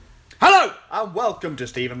Hello and welcome to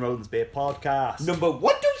Stephen Rowland's Beer Podcast. Number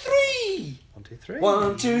 123. 1, 2, 3.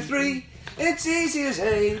 1, 2, 3. It's easy as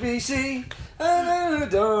ABC.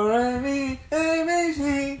 Do, re, mi,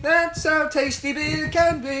 ABC. That's how tasty beer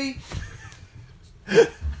can be.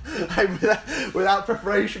 without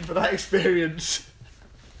preparation for that experience.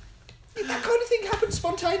 That kind of thing happens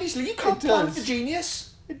spontaneously. You can't plan for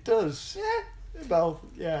genius. It does. Yeah. Well,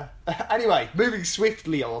 yeah. Anyway, moving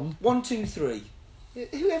swiftly on. 1, 2, 3.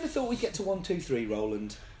 Who ever thought we'd get to 1, 2, 3,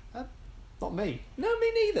 Roland? Not me. No,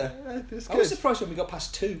 me neither. It's I good. was surprised when we got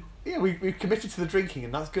past 2. Yeah, we committed to the drinking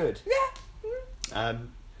and that's good. Yeah.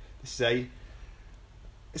 It's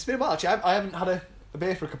been a while actually. I haven't had a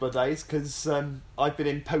beer for a couple of days because I've been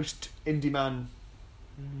in post Indie Man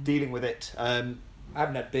dealing with it. I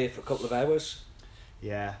haven't had beer for a couple of hours.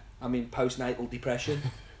 Yeah. I'm in postnatal depression.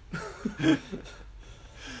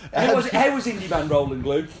 How was Indie Man Rolling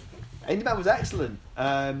Glue? Indie Man was excellent.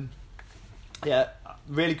 Yeah,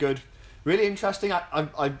 really good, really interesting.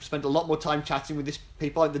 I spent a lot more time chatting with these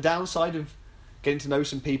people. Like the downside of getting to know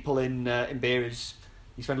some people in beer is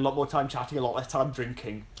you spend a lot more time chatting, a lot less time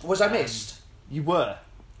drinking. Was I missed? You were.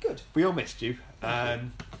 Good. We all missed you.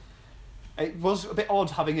 It was a bit odd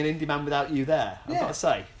having an Indie Man without you there. I've got to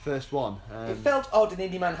say, first one. It felt odd an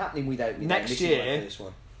Indie Man happening without me. Next missing year, my first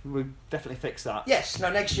one. we'll definitely fix that. Yes.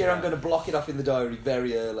 No, next year I'm going to block it off in the diary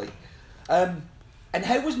very early. And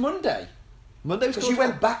how was Monday? Monday was Because cool. you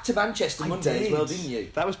went back to Manchester Monday as well, didn't you?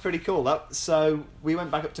 That was pretty cool. So we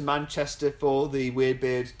went back up to Manchester for the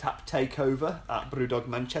Weirdbeard Tap Takeover at Brewdog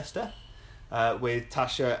Manchester with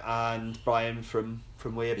Tasha and Brian from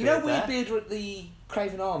Weirdbeard. You know there. Weirdbeard were at the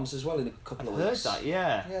Craven Arms as well in a couple of I've weeks. heard that,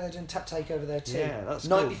 yeah. Yeah, they're doing Tap Takeover there too. Yeah, that's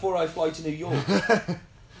Night cool. before I fly to New York.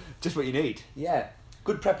 Just what you need. Yeah.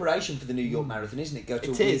 Good preparation for the New York Marathon, isn't it? Go to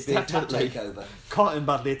It a is, Weirdbeard Tap definitely. Takeover. Can't end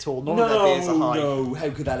badly at all. None of their beers are high. No, how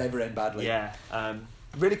could that ever end badly? Yeah,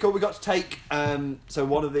 really cool. We got to take so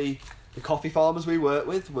one of the coffee farmers we work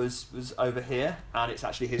with was over here, and it's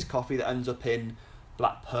actually his coffee that ends up in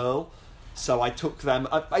Black Pearl. So I took them.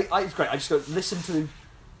 It's great. I just go listen to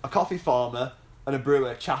a coffee farmer and a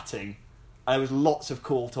brewer chatting. And there was lots of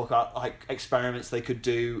cool talk about like experiments they could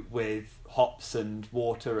do with hops and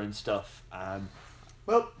water and stuff.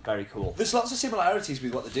 Well, very cool. There's lots of similarities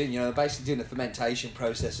with what they're doing. You know, they're basically doing a fermentation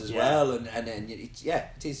process as Yeah. well, and it's,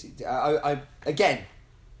 it is. I again,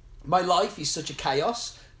 my life is such a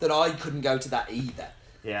chaos that I couldn't go to that either,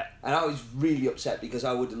 Yeah. and I was really upset because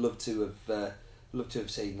I would have loved to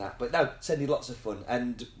have seen that. But no, certainly lots of fun,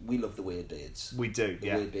 and we love the Weirdbeards. We do. The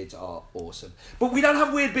Yeah. Weirdbeards are awesome, but we don't have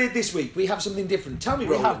Weirdbeard this week. We have something different. Tell me,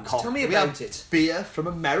 We Roland. have Tell me we about have it. Beer from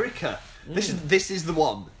America. This is the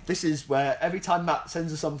one. This is where every time Matt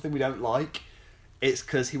sends us something we don't like, it's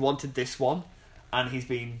because he wanted this one, and he's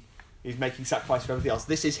making sacrifice for everything else.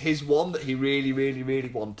 This is his one that he really, really, really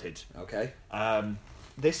wanted. Okay,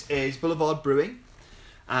 This is Boulevard Brewing,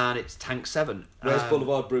 and it's Tank 7. where's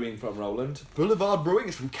Boulevard Brewing from, Roland? Boulevard Brewing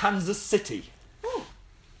is from Kansas City. Oh,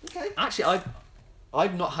 okay. Actually,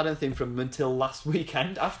 I've not had anything from them until last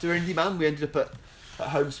weekend. After Indie Man, we ended up at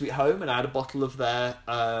Home Sweet Home, and I had a bottle of their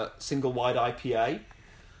single wide IPA,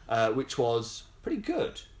 which was pretty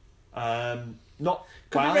good. Not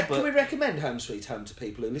Can but we recommend Home Sweet Home to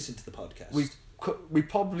people who listen to the podcast? we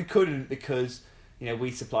probably couldn't because we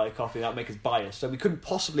supply a coffee that would make us biased, so we couldn't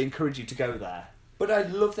possibly encourage you to go there. But I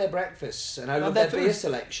love their breakfasts and I love their their beer food.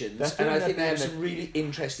 selections, Their food and I and think they their have beer. some really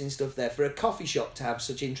interesting stuff there. For a coffee shop to have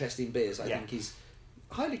such interesting beers, I Yeah. think is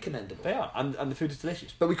highly commendable. They are, and the food is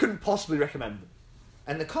delicious, but we couldn't possibly recommend them.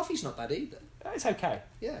 And the coffee's not bad either. It's okay.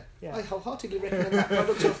 Yeah, Yeah. I wholeheartedly recommend that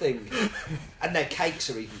product or thing. And their cakes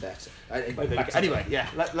are even better. Anyway, yeah,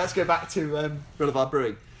 let's go back to Boulevard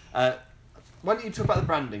Brewing. Why don't you talk about the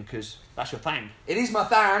branding, because that's your thing. It is my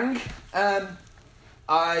thing.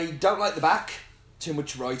 I don't like the back. Too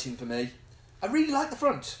much writing for me. I really like the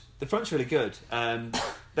front. The front's really good.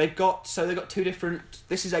 They've got two different.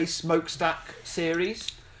 This is a smokestack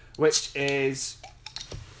series, which is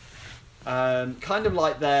kind of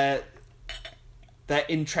like their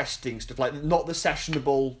interesting stuff, like not the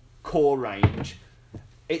sessionable core range.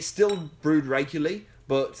 It's still brewed regularly,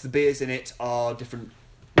 but the beers in it are different,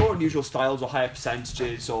 more unusual styles or higher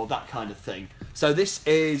percentages or that kind of thing. So this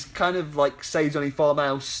is kind of like Saison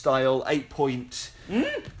Farmhouse style,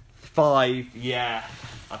 8.5. Yeah,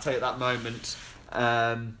 I'll tell you at that moment.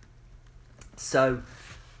 So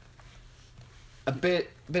a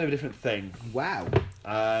bit of a different thing. Wow.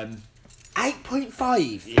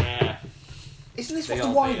 8.5. Yeah. Isn't this They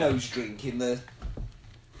what the are beer. winos drink in the...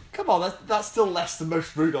 Come on, that's still less than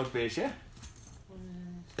most Brewdog beers, yeah?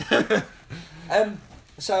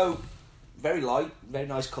 So very light, very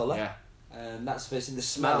nice colour. Yeah. That's the first thing. The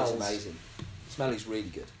smell is Smells. amazing. The smell is really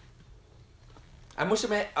good. I must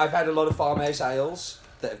admit, I've had a lot of farmhouse ales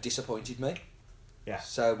that have disappointed me. Yeah.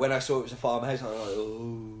 So when I saw it was a farmhouse, I was like,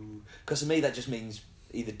 oh. Because to me, that just means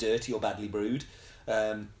either dirty or badly brewed.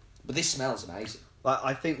 But this smells amazing. Like,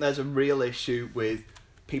 I think there's a real issue with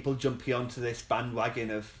people jumping onto this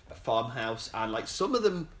bandwagon of a farmhouse, and like some of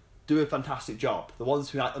them do a fantastic job. The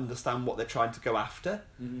ones who like, understand what they're trying to go after,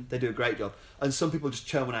 they do a great job. And some people just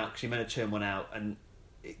churn one out because you're meant to churn one out, and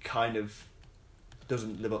it kind of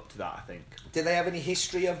doesn't live up to that, I think. Do they have any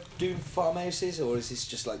history of doing farmhouses, or is this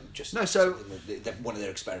just No, so- one of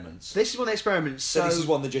their experiments? This is one of the experiments. So this is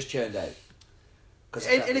one that just churned out.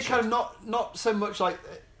 In a kind of not so much like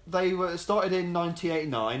they were started in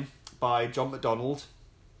 1989 by John McDonald,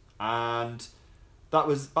 and that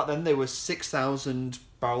was back then they were 6,000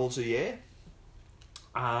 barrels a year,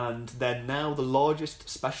 and they're now the largest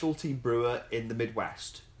specialty brewer in the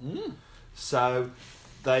Midwest. So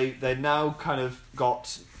they now kind of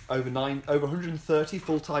got over 130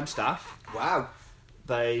 full-time staff. Wow.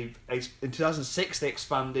 In 2006 they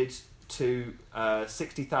expanded to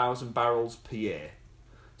 60,000 barrels per year.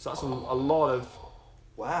 So that's a lot of.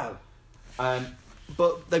 Wow.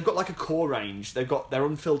 But they've got like a core range. They've got their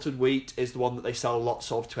unfiltered wheat is the one that they sell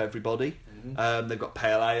lots of to everybody. They've got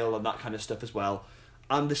pale ale and that kind of stuff as well.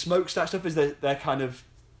 And the smokestack stuff is they're kind of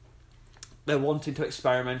they're wanting to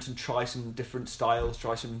experiment and try some different styles,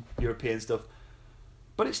 try some European stuff.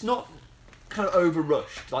 But it's not kind of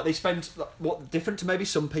overrushed. Like they spend what different to maybe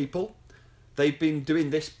some people. They've been doing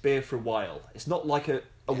this beer for a while. It's not like a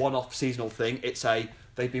one-off seasonal thing.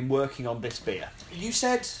 They've been working on this beer. You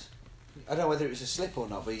said, I don't know whether it was a slip or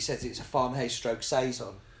not, but you said it's a farmhouse stroke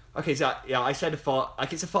saison. Okay, so yeah, I said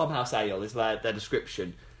it's a farmhouse ale is their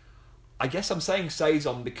description. I guess I'm saying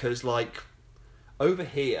saison because like over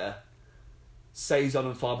here, saison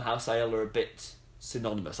and farmhouse ale are a bit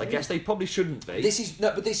synonymous. I guess they probably shouldn't be. This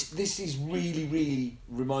is really, really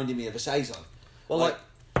reminding me of a saison. Well, like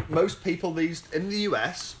most people in the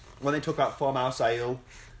US, when they talk about farmhouse ale,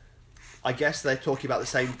 I guess they're talking about the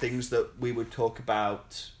same things that we would talk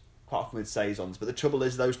about quite often with saisons. But the trouble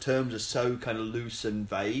is those terms are so kind of loose and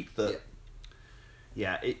vague that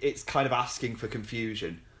it's kind of asking for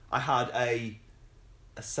confusion. I had a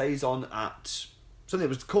saison at something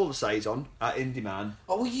that was called a saison at Indie Man.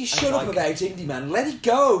 Oh, will you shut up about Indie Man? Let it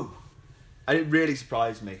go. And it really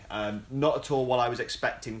surprised me. Not at all what I was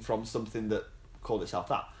expecting from something that called itself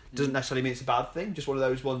that. Doesn't necessarily mean it's a bad thing. Just one of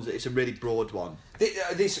those ones that it's a really broad one.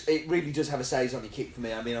 It really does have a saison kick for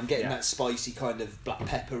me. I mean, I'm getting Yeah. that spicy kind of black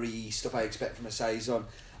peppery stuff I expect from a saison.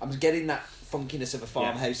 I'm getting that funkiness of a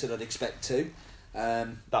farmhouse that I'd expect too.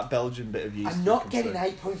 That Belgian bit of yeast. I'm not getting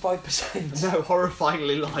 8.5%. No,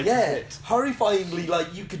 horrifyingly light. Yeah, Is it? horrifyingly,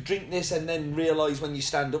 like you could drink this and then realise when you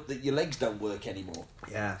stand up that your legs don't work anymore.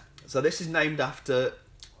 Yeah. So this is named after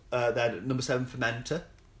their number 7 fermenter,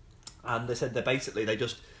 and they said they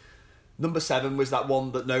just number 7 was that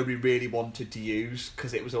one that nobody really wanted to use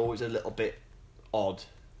because it was always a little bit odd.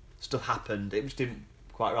 Stuff happened. It just didn't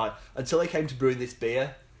quite right until they came to brewing this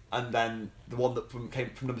beer, and then the one that came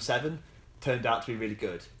from number 7 turned out to be really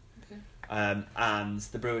good. Okay. And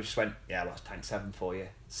the brewers just went, yeah, well, that's Tank 7 for you.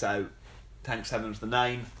 So Tank 7 was the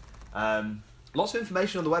name. Lots of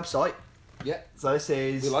information on the website. Yeah, So this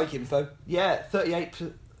is we like info. 38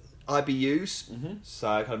 IBUs,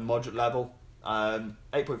 so kind of moderate level,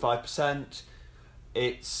 8.5%.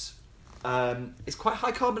 It's quite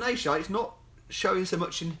high carbonation. It's not showing so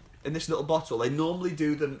much in this little bottle. They normally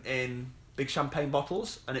do them in big champagne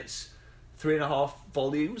bottles, and it's 3.5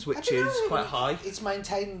 volumes, which is quite high. It's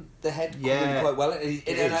maintained the head Yeah, quite well, and is.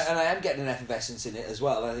 I am getting an effervescence in it as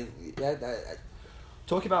well. I think,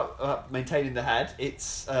 Talking about maintaining the head,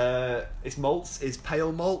 its malts is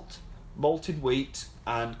pale malt, malted wheat,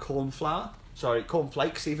 and corn flour.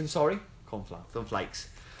 Cornflakes even. Corn flakes.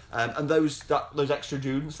 And those extra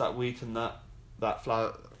adjuvants, that wheat and that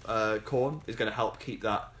flour, corn, is going to help give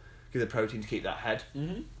the protein to keep that head.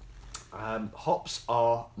 Hops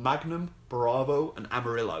are Magnum, Bravo, and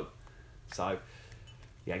Amarillo. So,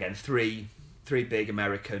 yeah, again, three big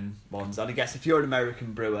American ones. And I guess if you're an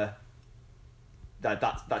American brewer,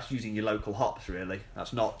 that's using your local hops, really.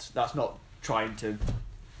 That's not trying to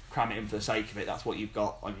cram it in for the sake of it. That's what you've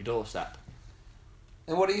got on your doorstep.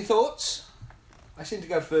 And what are your thoughts? I seem to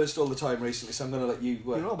go first all the time recently, so I'm going to let you.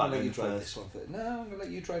 You're all about let you going drive first. this one. No, I'm going to let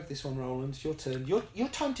you drive this one, Roland. It's your turn. Your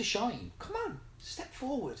time to shine. Come on, step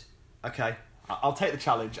forward. Okay, I'll take the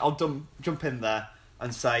challenge. I'll jump in there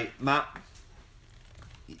and say, Matt,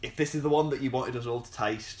 if this is the one that you wanted us all to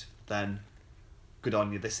taste, then good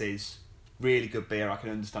on you. This is really good beer. I can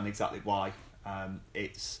understand exactly why.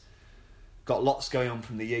 It's got lots going on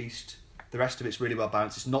from the yeast. The rest of it's really well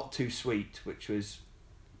balanced. It's not too sweet, which was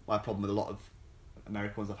my problem with a lot of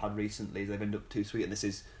American ones I've had recently. They've ended up too sweet, and this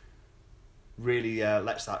is really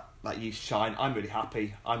lets that yeast shine. I'm really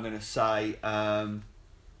happy. I'm going to say Final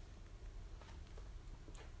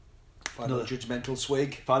judgmental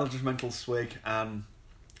swig. Final judgmental swig, and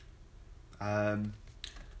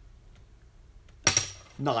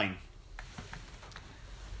 9.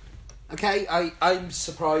 Okay, I'm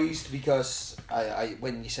surprised because I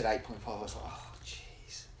when you said 8.5, I was like, oh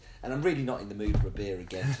jeez, and I'm really not in the mood for a beer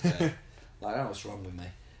again today. Like, I don't know what's wrong with me,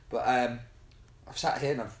 but I've sat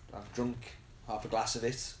here and I've drunk half a glass of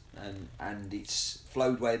it, and it's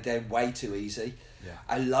flowed down way too easy. Yeah.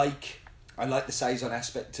 I like the saison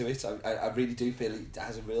aspect to it. I really do feel it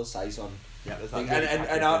has a real saison. Yeah, there's thing. that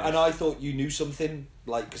And I thought you knew something,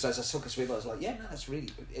 like, because as I took a swig, I was like, yeah, no, that's really,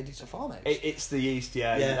 it's a farmhouse. It's the yeast,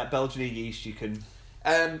 yeah. That Belgian yeast you can.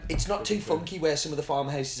 It's not too funky, where some of the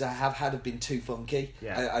farmhouses I have had have been too funky.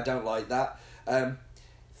 Yeah. I don't like that.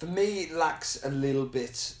 For me, it lacks a little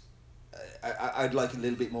bit. I'd like a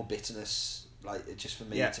little bit more bitterness. Like, just for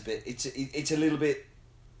me, it's a bit. It's a little bit.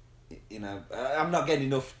 You know, I'm not getting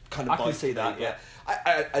enough kind of. I can see that. Yeah,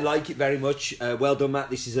 I like it very much. Well done, Matt.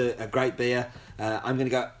 This is a great beer. I'm going to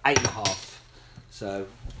go 8.5. So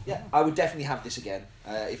yeah, I would definitely have this again.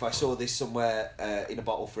 If I saw this somewhere in a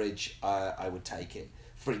bottle fridge, I would take it.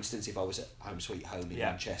 For instance, if I was at Home Sweet Home in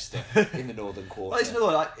Manchester, in the Northern Quarter. Well, it's another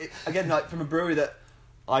one. Again, like from a brewery that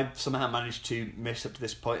I've somehow managed to miss up to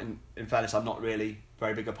this point. And in fairness, I'm not really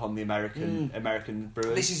very big upon the American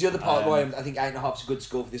brewers. This is the other part why I think 8.5 is a good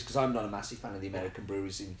score for this, because I'm not a massive fan of the American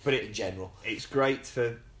breweries in general. It's great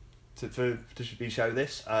to be shown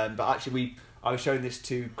this. But actually, I was showing this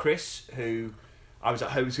to Chris, who I was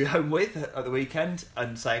at home with at the weekend,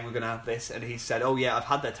 and saying we're going to have this, and he said, "Oh yeah, I've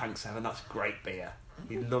had their Tank 7. That's great beer."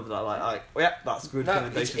 He loved that. Like, yeah, that's good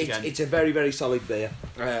recommendation again. It's a very, very solid beer.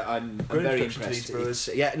 I'm very impressed.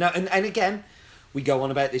 And again, we go on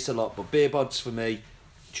about this a lot, but Beer Bods for me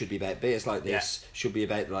should be about beers like this. Should be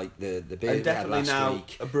about like the beer we had last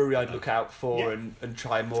week. A brewery I'd look out for and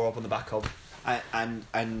try more of on the back of.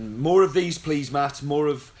 And more of these, please, Matt. More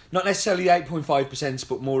of, not necessarily 8.5%,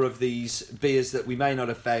 but more of these beers that we may not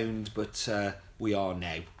have found, but we are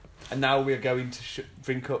now. And now we are going to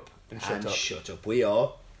drink up and shut up. Shut up. We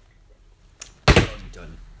are